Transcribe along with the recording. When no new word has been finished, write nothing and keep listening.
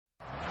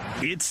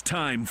It's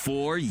time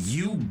for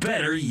You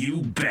Better You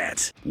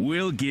Bet.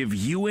 We'll give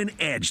you an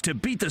edge to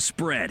beat the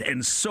spread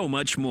and so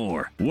much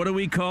more. What do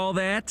we call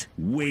that?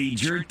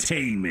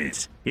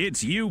 Wagertainment.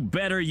 It's You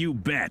Better You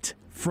Bet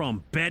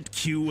from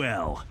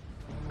BetQL.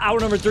 Hour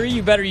number 3,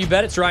 You Better You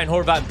Bet. It's Ryan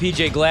Horvath and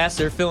PJ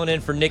Glasser filling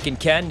in for Nick and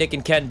Ken. Nick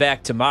and Ken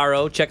back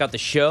tomorrow. Check out the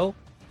show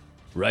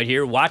right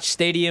here,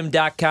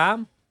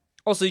 watchstadium.com.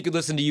 Also, you can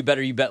listen to You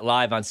Better You Bet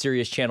live on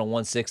Sirius Channel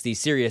 160,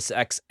 Sirius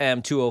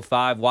XM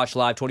 205. Watch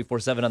live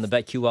 24/7 on the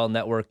BetQL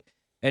network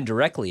and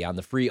directly on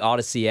the free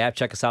Odyssey app.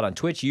 Check us out on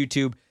Twitch,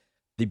 YouTube,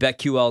 the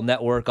BetQL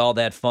network, all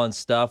that fun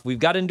stuff. We've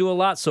got into a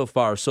lot so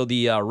far. So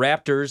the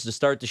Raptors, to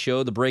start the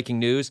show, the breaking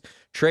news,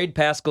 trade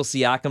Pascal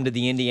Siakam to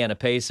the Indiana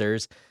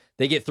Pacers.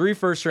 They get 3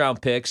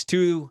 first-round picks,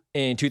 2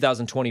 in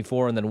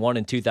 2024 and then 1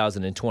 in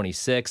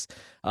 2026.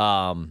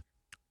 So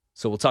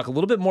we'll talk a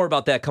little bit more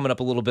about that coming up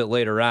a little bit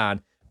later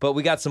on. But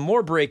we got some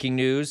more breaking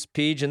news,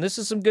 Peach, and this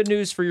is some good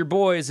news for your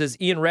boys as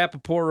Ian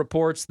Rappaport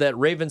reports that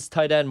Ravens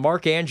tight end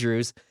Mark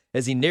Andrews,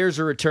 as he nears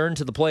a return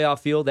to the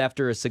playoff field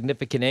after a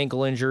significant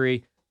ankle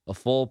injury, a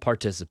full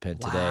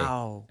participant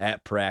today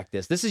at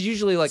practice. This is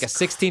usually like a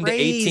 16 to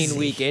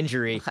 18-week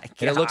injury,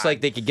 and it looks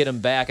like they could get him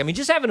back. I mean,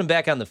 just having him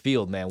back on the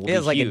field, man, will be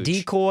like huge. A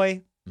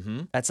decoy.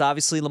 Mm-hmm. That's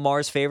obviously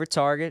Lamar's favorite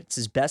target. It's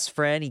his best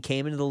friend. He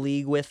came into the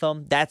league with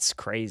him. That's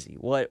crazy.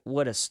 What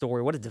a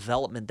story. What a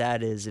development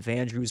that is if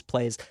Andrews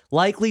plays.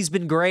 Likely's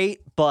been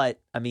great, but,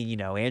 I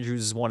mean,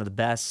 Andrews is one of the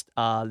best.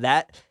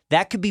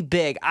 That could be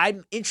big.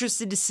 I'm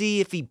interested to see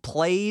if he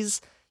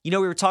plays. We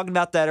were talking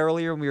about that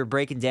earlier when we were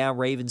breaking down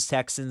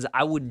Ravens-Texans.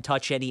 I wouldn't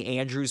touch any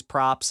Andrews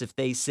props if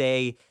they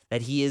say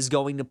that he is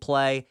going to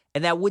play,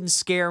 and that wouldn't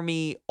scare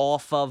me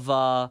off of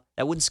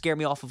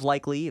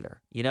Likely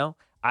either,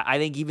 I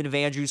think even if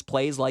Andrews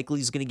plays, Likely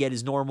he's going to get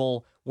his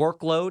normal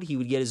workload. He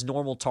would get his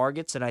normal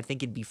targets, and I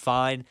think it'd be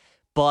fine.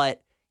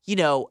 But,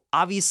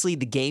 obviously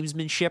the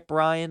gamesmanship,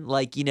 Ryan,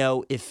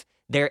 if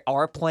they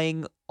are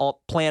plan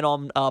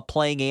on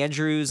playing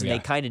Andrews, and they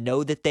kind of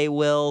know that they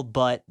will,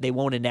 but they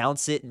won't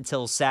announce it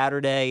until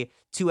Saturday,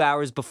 2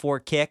 hours before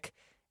kick.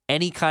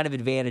 Any kind of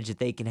advantage that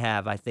they can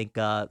have, I think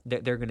they're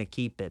going to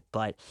keep it.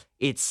 But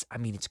it's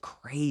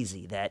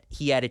crazy that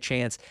he had a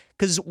chance.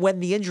 Because when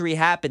the injury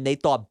happened, they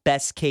thought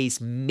best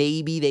case,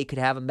 maybe they could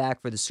have him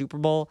back for the Super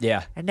Bowl.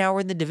 Yeah. And now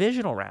we're in the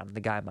divisional round, and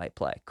the guy might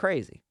play.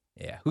 Crazy.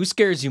 Yeah. Who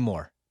scares you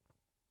more,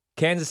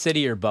 Kansas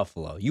City or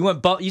Buffalo?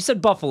 You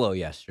said Buffalo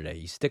yesterday.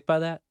 You stick by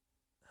that?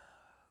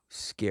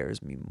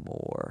 Scares me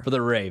more. For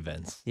the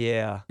Ravens.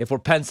 Yeah. If we're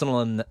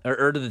penciling,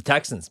 or do the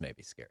Texans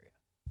maybe scare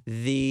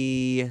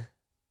you?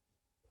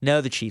 No,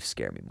 the Chiefs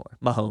scare me more.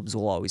 Mahomes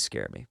will always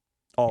scare me.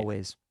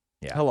 Always.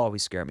 Yeah. He'll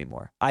always scare me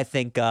more. I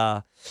think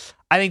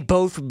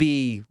both would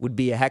be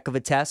a heck of a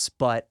test,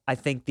 but I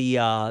think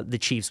the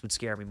Chiefs would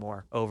scare me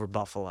more over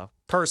Buffalo.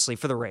 Personally,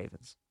 for the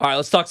Ravens. All right,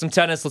 let's talk some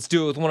tennis. Let's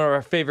do it with one of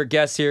our favorite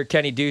guests here,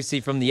 Kenny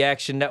Ducey from the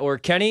Action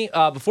Network. Kenny,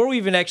 before we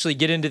even actually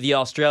get into the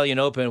Australian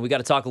Open, we got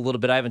to talk a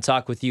little bit. I haven't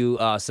talked with you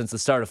since the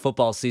start of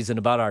football season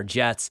about our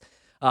Jets.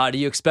 Do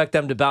you expect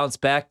them to bounce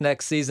back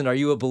next season? Are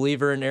you a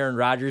believer in Aaron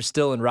Rodgers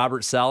still and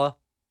Robert Saleh?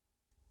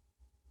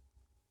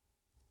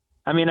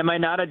 I mean, am I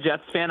not a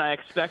Jets fan? I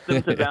expect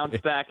them to bounce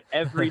back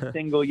every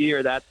single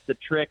year. That's the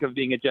trick of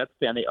being a Jets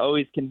fan. They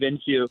always convince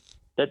you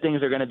that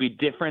things are going to be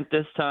different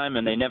this time,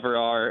 and they never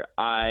are.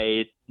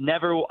 I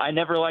never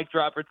liked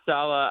Robert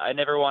Saleh. I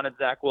never wanted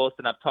Zach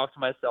Wilson. I've talked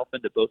myself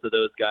into both of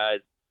those guys,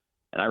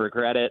 and I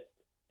regret it.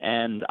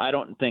 And I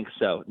don't think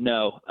so.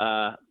 No,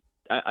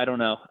 I don't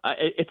know.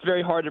 It's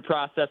very hard to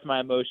process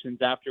my emotions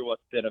after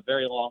what's been a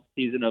very long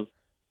season of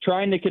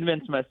trying to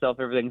convince myself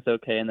everything's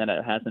okay, and then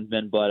it hasn't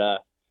been. But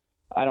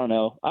I don't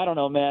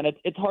know, man.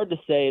 It's hard to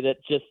say that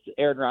just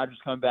Aaron Rodgers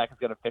coming back is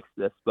going to fix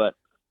this, but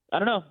I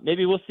don't know.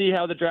 Maybe we'll see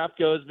how the draft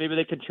goes. Maybe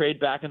they could trade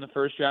back in the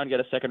first round, get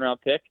a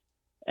second-round pick.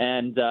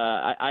 And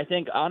I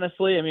think,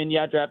 honestly,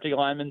 drafting a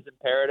lineman's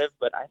imperative,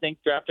 but I think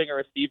drafting a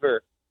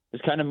receiver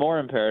is kind of more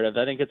imperative.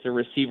 I think it's a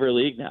receiver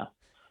league now.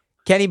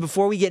 Kenny,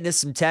 before we get into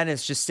some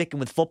tennis, just sticking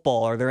with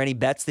football, are there any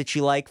bets that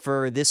you like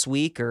for this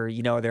week, or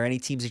are there any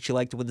teams that you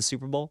like to win the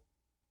Super Bowl?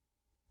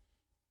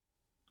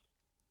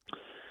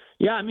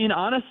 Yeah,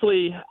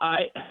 honestly,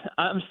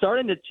 I'm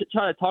starting to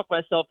try to talk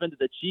myself into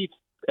the Chiefs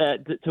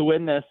to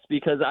win this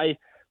because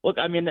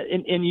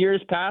in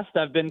years past,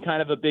 I've been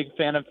kind of a big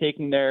fan of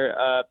taking their,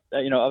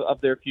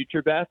 of their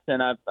future bets,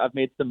 and I've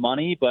made some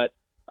money, but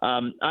I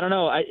don't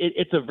know.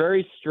 It's a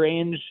very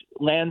strange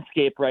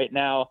landscape right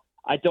now.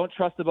 I don't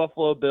trust the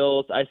Buffalo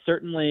Bills. I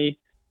really,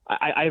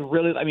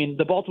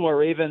 the Baltimore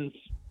Ravens,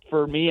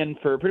 for me and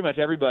for pretty much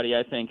everybody,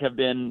 I think, have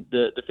been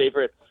the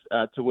favorites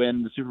to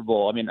win the Super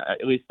Bowl.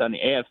 At least on the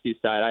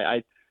AFC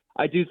side,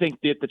 I do think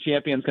that the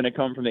champion's going to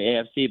come from the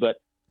AFC. But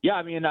yeah,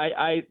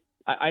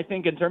 I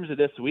think in terms of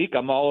this week,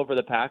 I'm all over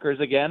the Packers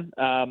again.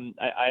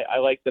 I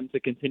like them to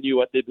continue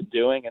what they've been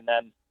doing, and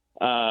then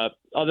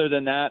other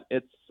than that,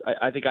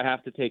 I think I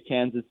have to take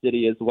Kansas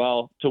City as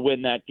well to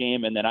win that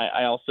game, and then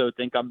I also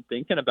think I'm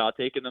thinking about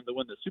taking them to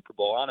win the Super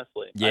Bowl.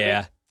 Honestly,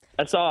 yeah.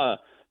 I saw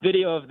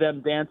video of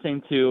them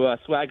dancing to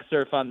Swag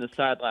Surf on the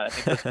sideline. I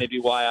think that's maybe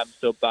why I'm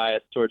so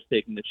biased towards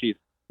taking the Chiefs.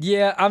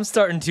 Yeah, I'm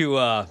starting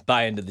to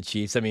buy into the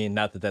Chiefs. I mean,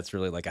 not that that's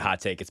really like a hot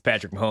take. It's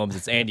Patrick Mahomes.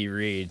 It's Andy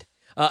Reid.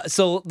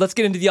 So let's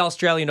get into the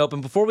Australian Open.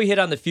 Before we hit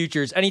on the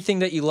futures, anything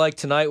that you like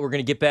tonight? We're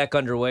going to get back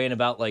underway in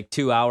about like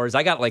 2 hours.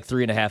 I got like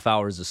 3.5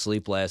 hours of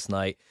sleep last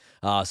night.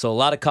 So a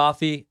lot of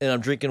coffee, and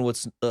I'm drinking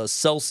what's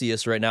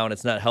Celsius right now, and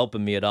it's not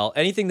helping me at all.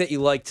 Anything that you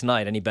like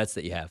tonight? Any bets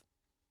that you have?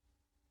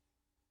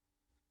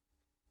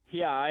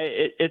 Yeah,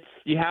 it's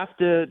you have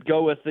to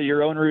go with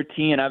your own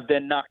routine. I've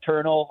been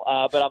nocturnal,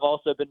 but I've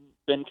also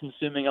been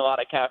consuming a lot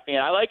of caffeine.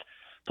 I like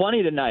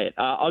plenty tonight.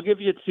 I'll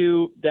give you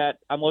two that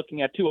I'm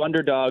looking at, two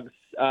underdogs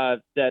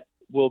that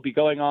will be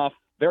going off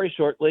very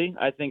shortly.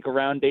 I think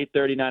around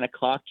 8:30, 9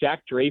 o'clock.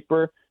 Jack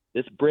Draper,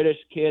 this British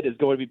kid, is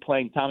going to be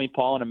playing Tommy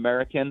Paul, an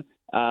American.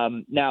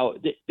 Now,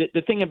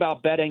 the thing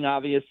about betting,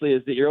 obviously,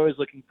 is that you're always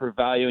looking for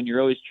value and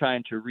you're always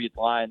trying to read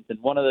lines. And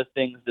one of the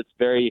things that's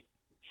very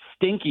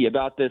stinky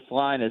about this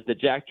line is that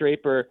Jack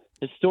Draper,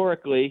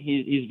 historically,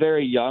 he's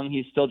very young.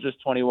 He's still just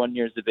 21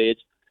 years of age.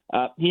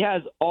 He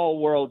has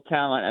all-world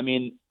talent. I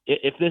mean,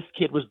 if this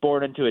kid was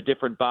born into a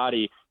different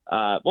body,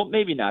 well,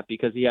 maybe not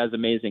because he has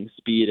amazing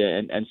speed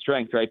and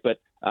strength, right? But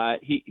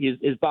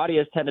his body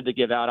has tended to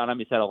give out on him.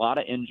 He's had a lot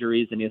of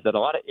injuries, and he's had a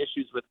lot of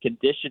issues with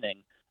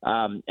conditioning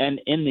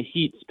and in the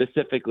heat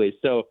specifically.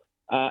 So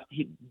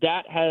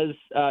that has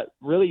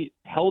really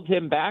held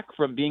him back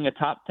from being a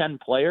top 10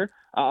 player.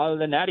 Other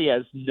than that, he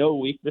has no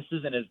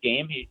weaknesses in his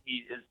game. He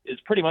is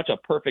pretty much a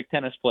perfect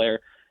tennis player.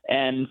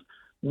 And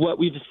what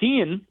we've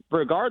seen,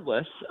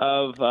 regardless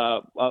of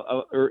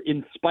or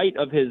in spite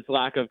of his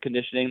lack of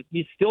conditioning,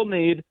 he's still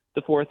made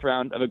the fourth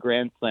round of a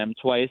Grand Slam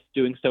twice,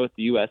 doing so at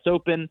the U.S.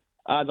 Open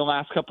the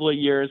last couple of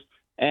years.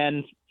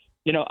 And,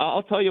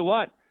 I'll tell you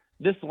what,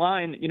 this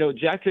line,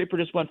 Jack Draper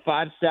just won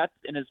 5 sets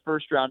in his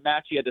first round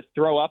match. He had to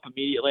throw up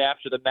immediately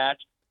after the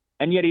match,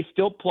 and yet he's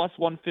still plus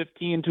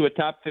 115 to a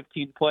top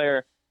 15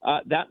 player.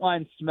 That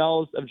line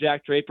smells of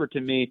Jack Draper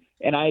to me,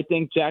 and I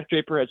think Jack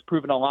Draper has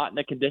proven a lot in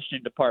the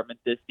conditioning department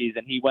this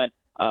season. He went,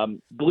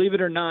 believe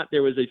it or not,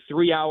 there was a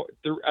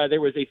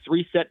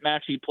 3-set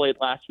match he played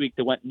last week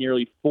that went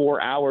nearly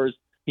 4 hours.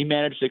 He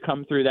managed to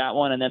come through that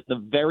one, and then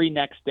the very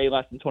next day,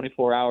 less than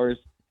 24 hours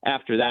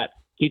after that,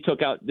 he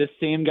took out this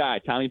same guy,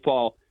 Tommy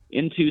Paul,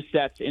 in 2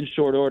 sets in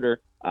short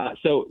order.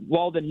 So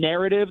while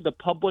the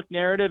public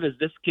narrative is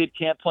this kid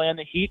can't play in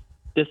the heat,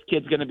 this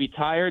kid's going to be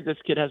tired, this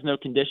kid has no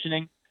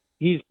conditioning,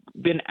 he's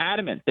been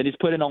adamant that he's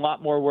put in a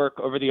lot more work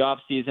over the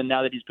offseason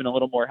now that he's been a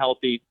little more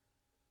healthy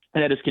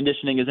and that his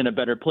conditioning is in a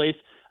better place.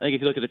 I think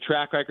if you look at the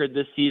track record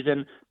this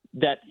season,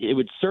 that it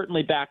would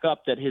certainly back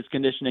up that his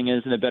conditioning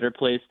is in a better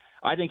place.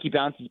 I think he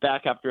bounces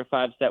back after a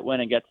 5-set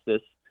win and gets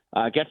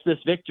this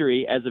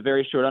victory as a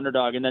very short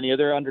underdog. And then the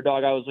other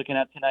underdog I was looking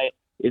at tonight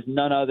is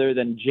none other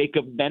than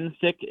Jacob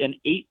Mensik, an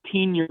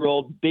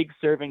 18-year-old big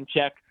serving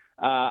Czech.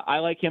 I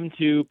like him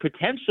to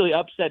potentially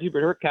upset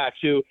Hubert Hurkacz,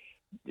 who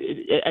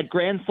at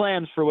Grand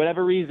Slams, for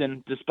whatever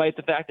reason, despite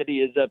the fact that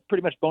he is a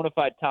pretty much bona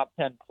fide top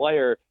 10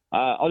 player,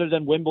 other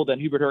than Wimbledon,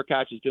 Hubert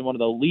Hurkacz has been one of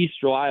the least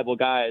reliable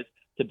guys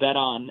to bet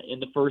on in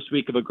the first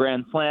week of a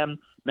Grand Slam.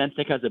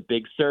 Mensik has a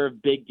big serve,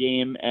 big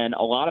game, and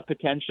a lot of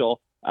potential.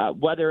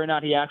 Whether or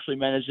not he actually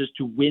manages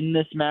to win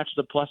this match,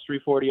 the plus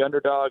 340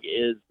 underdog,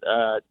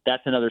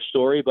 that's another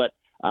story. But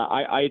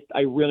I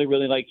really,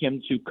 really like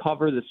him to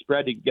cover the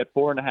spread. He can get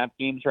 4.5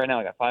 games right now.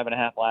 I got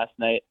 5.5 last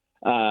night.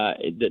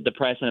 The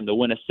price on him to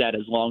win a set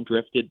is long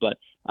drifted, but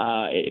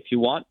if you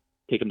want,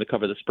 take him to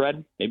cover the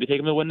spread. Maybe take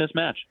him to win this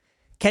match.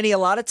 Kenny, a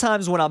lot of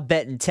times when I'm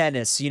betting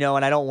tennis, and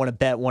I don't want to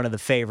bet one of the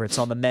favorites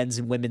on the men's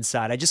and women's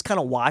side, I just kind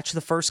of watch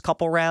the first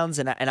couple rounds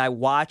and I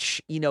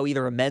watch,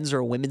 either a men's or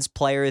a women's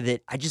player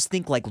that I just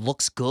think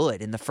looks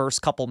good in the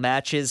first couple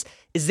matches.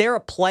 Is there a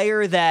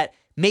player that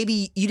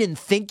maybe you didn't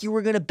think you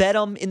were going to bet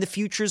them in the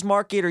futures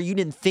market, or you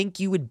didn't think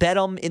you would bet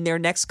them in their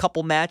next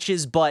couple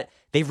matches, but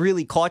they've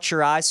really caught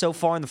your eye so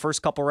far in the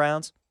first couple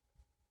rounds?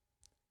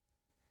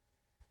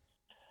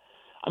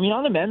 I mean,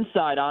 on the men's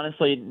side,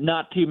 honestly,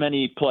 not too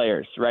many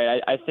players,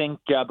 right? I think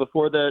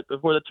before the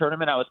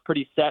tournament, I was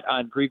pretty set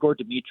on Grigor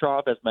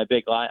Dimitrov as my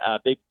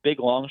big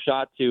long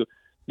shot to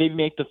maybe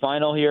make the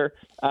final here.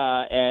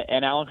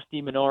 And Alex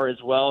de Minaur as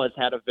well has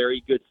had a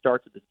very good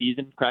start to the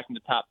season, cracking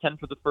the top 10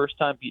 for the first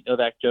time, beat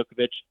Novak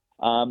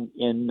Djokovic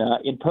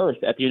in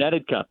Perth at the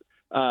United Cup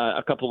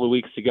a couple of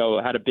weeks ago.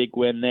 Had a big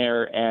win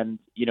there, and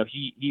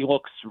he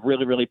looks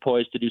really, really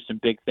poised to do some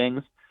big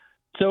things.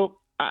 So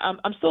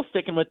I'm still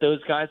sticking with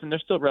those guys, and they're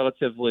still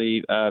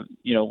relatively,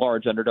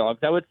 large underdogs.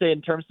 I would say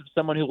in terms of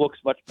someone who looks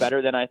much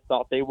better than I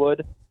thought they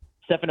would,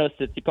 Stefanos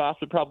Tsitsipas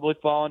would probably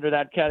fall under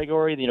that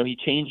category. He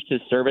changed his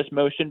service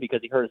motion because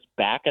he hurt his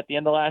back at the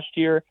end of last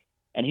year,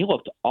 and he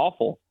looked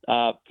awful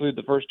through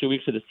the first 2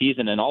 weeks of the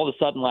season. And all of a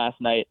sudden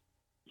last night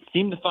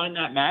seemed to find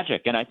that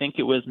magic. And I think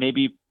it was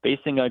maybe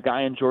facing a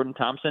guy in Jordan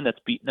Thompson that's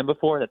beaten him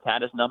before, that's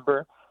had his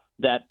number,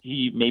 that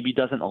he maybe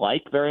doesn't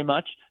like very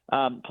much,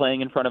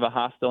 playing in front of a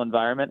hostile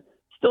environment.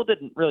 Still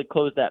didn't really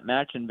close that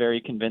match in very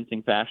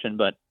convincing fashion,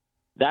 but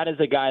that is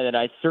a guy that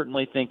I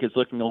certainly think is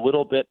looking a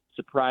little bit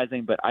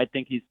surprising, but I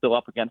think he's still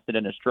up against it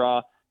in a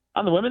draw.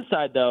 On the women's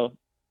side, though,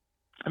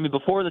 I mean,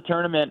 before the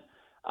tournament,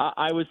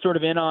 I was sort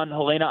of in on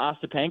Helena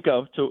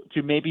Ostapenko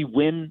to maybe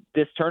win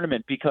this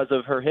tournament because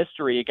of her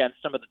history against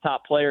some of the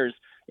top players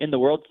in the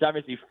world. She's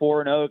obviously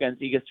 4-0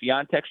 against Iga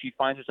Swiatek. She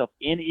finds herself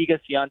in Iga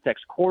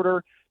Swiatek's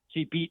quarter.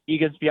 She beat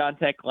Iga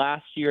Swiatek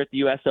last year at the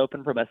U.S.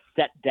 Open from a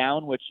set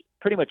down, which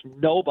pretty much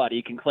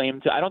nobody can claim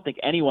to. I don't think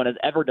anyone has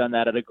ever done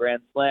that at a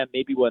Grand Slam.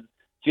 Maybe when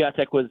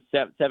Swiatek was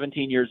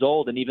 17 years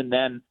old, and even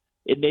then,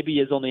 it maybe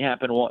has only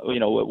happened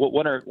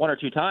one or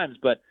two times.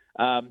 But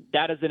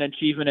that is an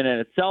achievement in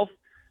itself.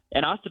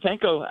 And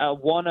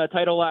Ostapenko won a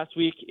title last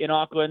week in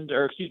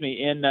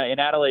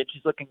Adelaide.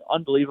 She's looking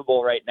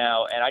unbelievable right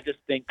now. And I just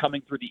think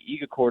coming through the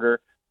Iga quarter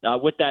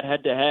with that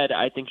head-to-head,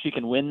 I think she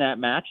can win that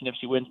match. And if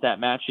she wins that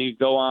match, she could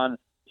go on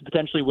to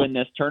potentially win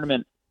this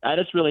tournament. I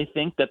just really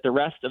think that the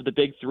rest of the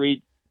big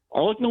three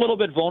are looking a little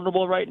bit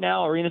vulnerable right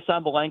now. Aryna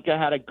Sabalenka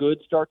had a good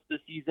start to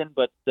the season,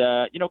 but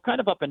kind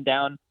of up and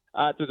down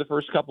through the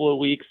first couple of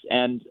weeks,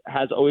 and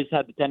has always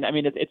had the tendency. I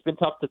mean, it's been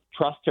tough to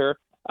trust her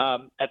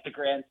at the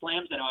Grand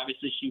Slams. I know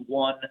obviously she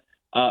won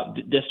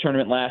this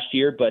tournament last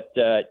year, but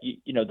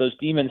those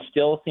demons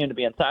still seem to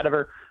be inside of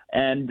her.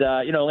 And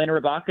Elena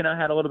Rybakina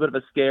had a little bit of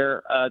a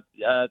scare.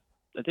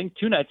 I think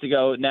 2 nights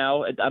ago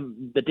now.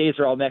 The days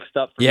are all mixed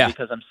up for me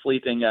because I'm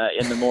sleeping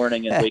in the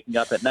morning and waking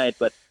up at night.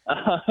 But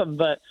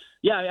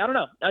yeah, I don't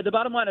know. The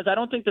bottom line is I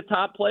don't think the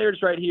top players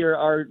right here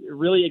are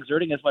really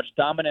exerting as much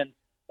dominance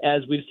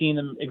as we've seen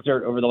them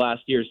exert over the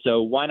last year.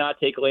 So why not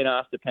take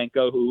Elena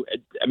Ostapenko, who,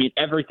 I mean,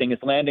 everything is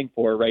landing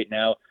for her right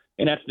now,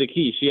 and that's the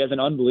key. She has an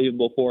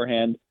unbelievable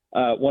forehand,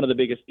 one of the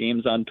biggest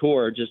games on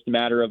tour, just a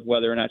matter of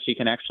whether or not she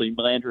can actually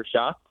land her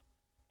shots.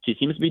 She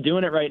seems to be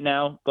doing it right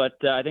now,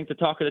 but I think the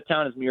talk of the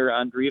town is Mira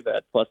Andreeva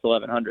at plus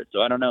 1,100.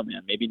 So I don't know,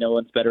 man. Maybe no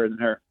one's better than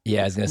her.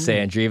 Yeah, I was going to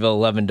say Andreeva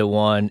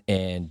 11-1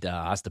 and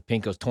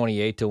Ostapenko's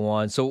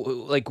 28-1. So,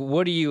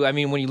 what do you, I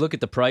mean, when you look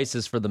at the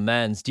prices for the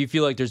men's, do you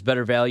feel like there's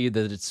better value,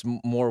 that it's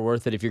more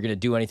worth it if you're going to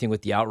do anything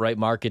with the outright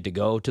market to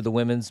go to the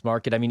women's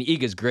market? I mean,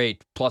 Iga's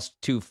great, plus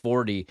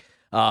 240.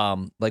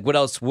 What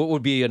else? What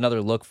would be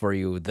another look for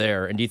you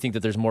there? And do you think that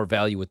there's more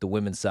value with the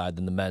women's side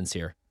than the men's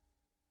here?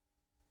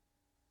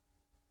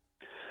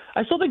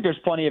 I still think there's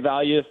plenty of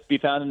value to be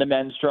found in the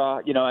men's draw,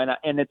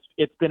 and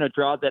it's been a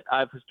draw that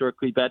I've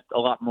historically bet a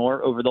lot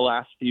more over the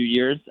last few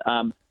years.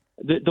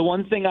 The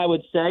one thing I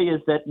would say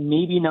is that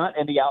maybe not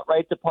in the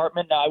outright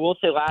department. Now, I will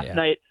say last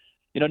night,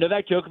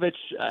 Novak Djokovic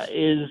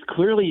is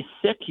clearly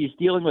sick. He's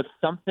dealing with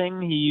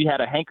something. He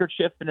had a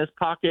handkerchief in his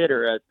pocket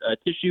or a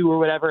tissue or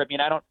whatever. I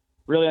mean, I don't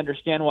really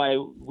understand why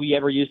we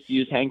ever used to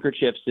use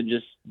handkerchiefs and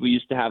we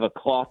used to have a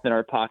cloth in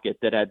our pocket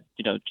that had,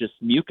 just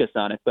mucus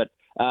on it. But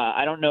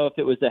I don't know if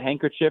it was a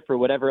handkerchief or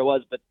whatever it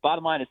was, but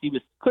bottom line is he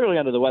was clearly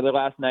under the weather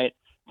last night,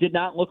 did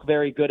not look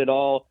very good at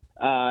all.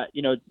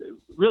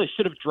 Really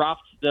should have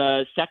dropped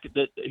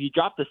he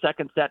dropped the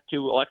second set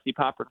to Alexei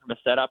Popper from a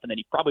setup, and then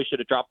he probably should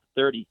have dropped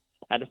the third. He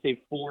had to save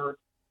 4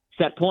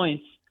 set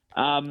points.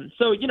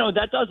 So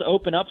that does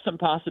open up some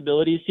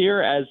possibilities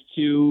here as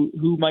to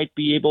who might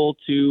be able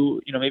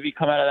to, maybe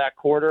come out of that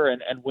quarter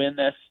and win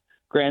this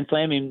Grand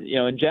Slam. I mean,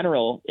 in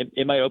general,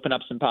 it might open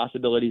up some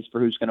possibilities for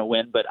who's going to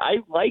win, but I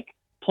like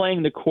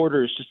playing the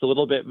quarters just a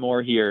little bit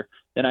more here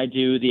than I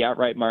do the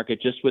outright market,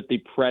 just with the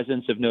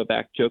presence of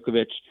Novak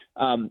Djokovic.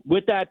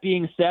 With that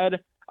being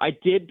said, I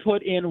did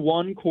put in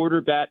 1 quarter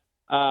bet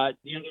the other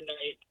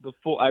night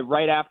before,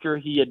 right after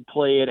he had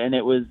played, and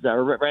it was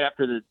right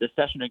after the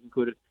session had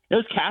concluded. It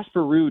was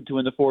Casper Ruud to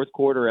win the 4th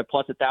quarter at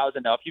plus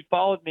 1,000. Now, if you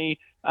followed me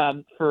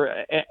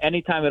for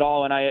any time at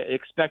all, and I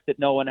expect that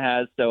no one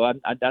has, so I'm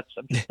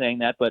just saying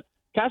that, but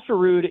Casper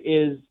Ruud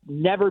is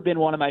never been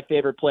one of my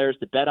favorite players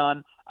to bet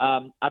on.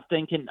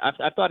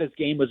 I thought his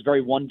game was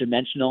very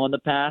one-dimensional in the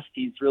past.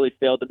 He's really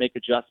failed to make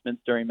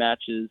adjustments during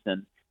matches,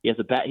 and he has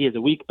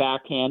a weak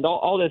backhand,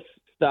 all this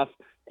stuff,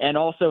 and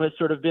also has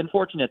sort of been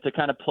fortunate to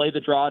kind of play the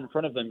draw in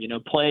front of him.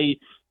 Play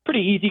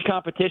pretty easy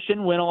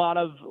competition, win a lot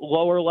of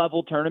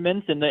lower-level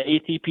tournaments in the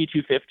ATP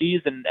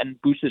 250s,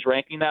 and boost his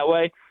ranking that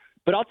way.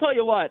 But I'll tell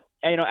you what,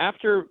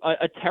 after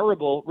a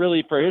terrible,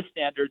 really for his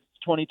standards,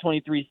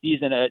 2023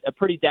 season, a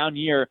pretty down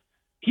year,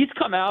 he's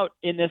come out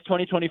in this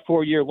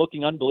 2024 year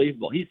looking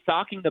unbelievable. He's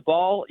socking the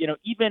ball.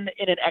 Even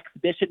in an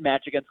exhibition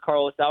match against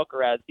Carlos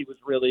Alcaraz, he was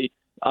really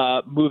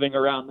moving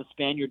around the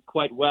Spaniard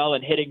quite well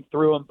and hitting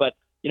through him. But,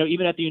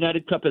 even at the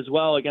United Cup as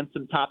well against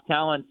some top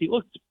talents, he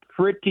looked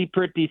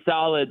pretty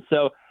solid.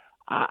 So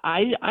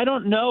I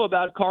don't know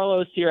about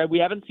Carlos here. We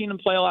haven't seen him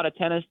play a lot of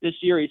tennis this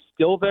year. He's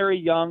still very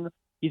young.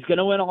 He's going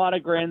to win a lot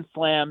of Grand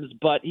Slams,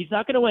 but he's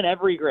not going to win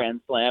every Grand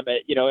Slam.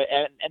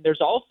 And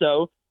there's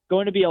also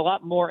going to be a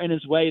lot more in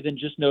his way than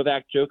just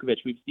Novak Djokovic.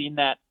 We've seen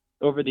that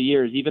over the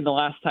years. Even the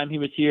last time he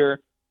was here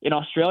in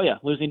Australia,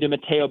 losing to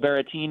Matteo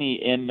Berrettini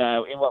in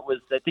what was,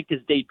 I think, his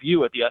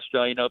debut at the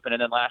Australian Open,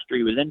 and then last year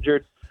he was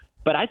injured.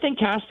 But I think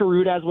Casper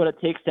Ruud has what it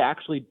takes to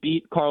actually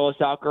beat Carlos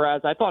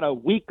Alcaraz. I thought a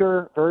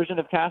weaker version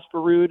of Casper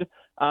Ruud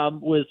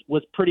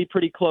was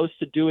pretty close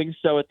to doing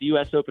so at the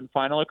U.S. Open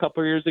final a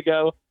couple of years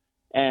ago.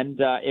 And,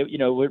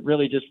 it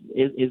really just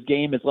his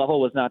game, his level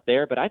was not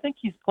there. But I think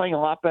he's playing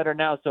a lot better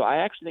now. So I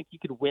actually think he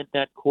could win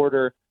that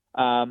quarter.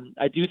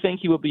 I do think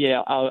he will beat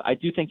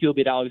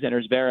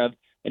Alexander Zverev.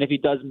 And if he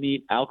does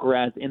meet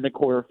Alcaraz in the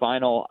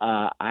quarterfinal,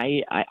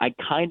 I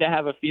kind of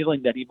have a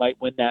feeling that he might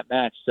win that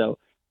match. So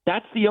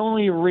that's the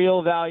only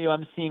real value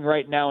I'm seeing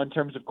right now in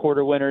terms of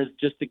quarter winners,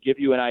 just to give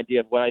you an idea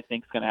of what I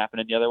think is going to happen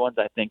in the other ones.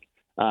 I think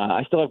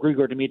I still have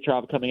Grigor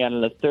Dimitrov coming out in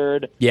the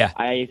third. Yeah.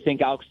 I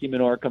think Alex de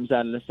Minaur comes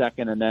out in the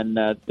second, and then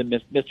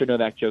Mr.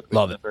 Novak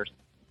Djokovic in the first.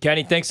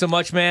 Kenny, thanks so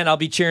much, man. I'll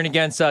be cheering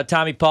against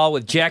Tommy Paul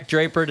with Jack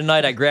Draper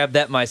tonight. I grabbed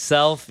that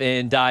myself,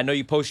 and I know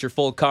you post your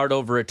full card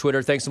over at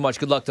Twitter. Thanks so much.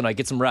 Good luck tonight.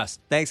 Get some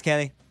rest. Thanks,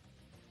 Kenny.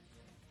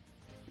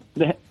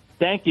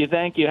 Thank you.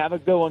 Have a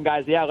good one,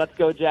 guys. Yeah, let's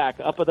go, Jack.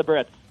 Up with the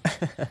Brits.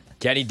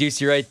 Kenny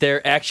Ducey right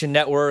there, Action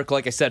Network.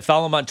 Like I said,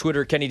 follow him on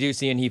Twitter, Kenny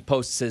Ducey, and he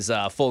posts his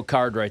full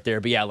card right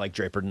there. But yeah, I like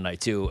Draper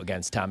tonight, too,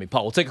 against Tommy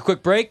Paul. We'll take a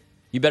quick break.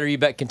 You Better You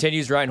Bet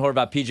continues. Ryan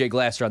Horvath, PJ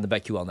Glasser on the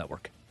BetQL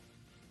Network.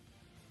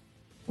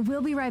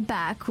 We'll be right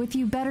back with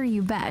You Better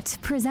You Bet,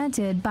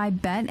 presented by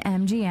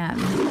BetMGM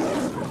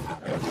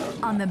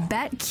on the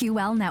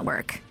BetQL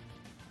Network.